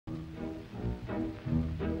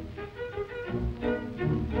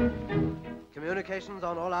communications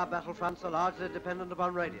on all our battlefronts are largely dependent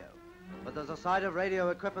upon radio. But there's a side of radio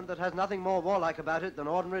equipment that has nothing more warlike about it than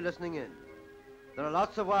ordinary listening in. There are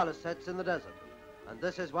lots of wireless sets in the desert, and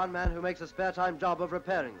this is one man who makes a spare time job of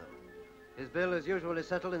repairing them. His bill is usually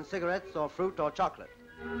settled in cigarettes or fruit or chocolate.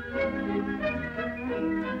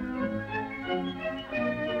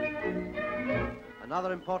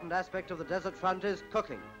 Another important aspect of the desert front is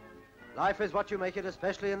cooking. Life is what you make it,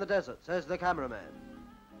 especially in the desert, says the cameraman.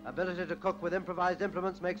 Ability to cook with improvised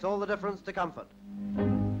implements makes all the difference to comfort.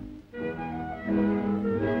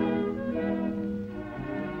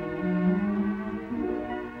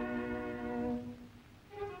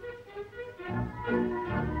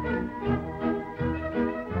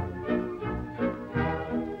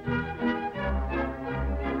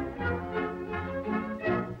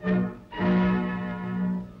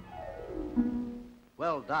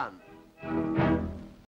 Well done.